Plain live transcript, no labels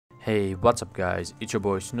Hey, what's up guys, it's your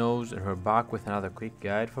boy Snows and we're back with another quick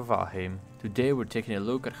guide for Valheim. Today we're taking a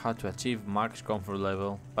look at how to achieve max comfort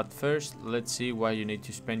level, but first let's see why you need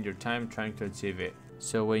to spend your time trying to achieve it.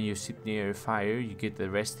 So when you sit near a fire you get the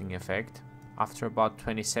resting effect. After about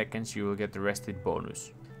 20 seconds you will get the rested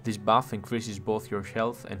bonus. This buff increases both your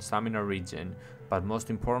health and stamina regen, but most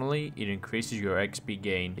importantly, it increases your XP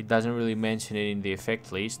gain. It doesn't really mention it in the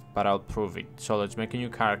effect list, but I'll prove it. So let's make a new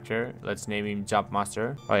character, let's name him Jump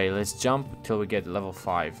Master. Okay, let's jump till we get level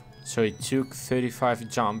 5. So it took 35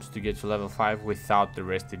 jumps to get to level 5 without the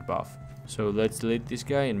rested buff. So let's delete this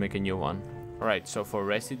guy and make a new one. Alright, so for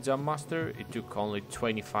rested Jump Master, it took only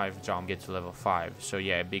 25 jumps to get to level 5. So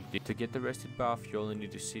yeah, big deal. To get the rested buff, you only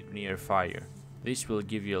need to sit near fire. This will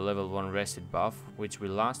give you a level 1 rested buff, which will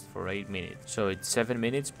last for 8 minutes. So it's 7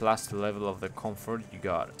 minutes plus the level of the comfort you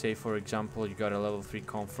got. Say for example you got a level 3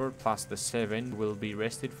 comfort plus the 7 will be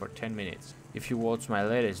rested for 10 minutes. If you watched my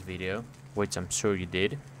latest video, which I'm sure you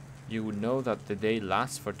did, you would know that the day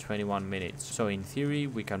lasts for 21 minutes. So in theory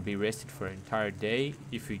we can be rested for an entire day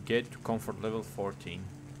if we get to comfort level 14.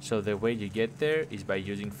 So the way you get there is by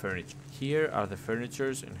using furniture. Here are the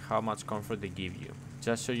furnitures and how much comfort they give you.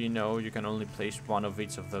 Just so you know, you can only place one of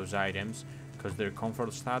each of those items, because their comfort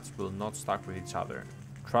stats will not stack with each other.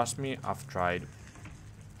 Trust me, I've tried.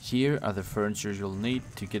 Here are the furniture you'll need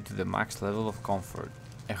to get to the max level of comfort.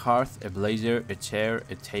 A hearth, a blazer, a chair,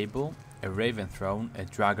 a table, a raven throne, a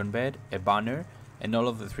dragon bed, a banner, and all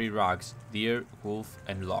of the 3 rugs, deer, wolf,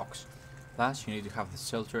 and logs. Plus, you need to have the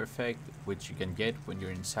shelter effect, which you can get when you're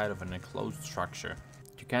inside of an enclosed structure.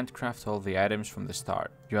 You can't craft all the items from the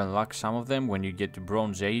start. You unlock some of them when you get to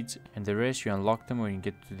Bronze Age, and the rest you unlock them when you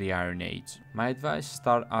get to the Iron Age. My advice,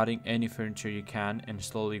 start adding any furniture you can and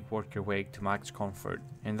slowly work your way to max comfort.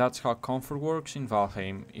 And that's how comfort works in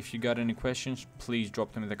Valheim. If you got any questions, please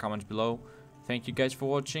drop them in the comments below. Thank you guys for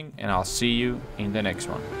watching, and I'll see you in the next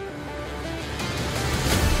one.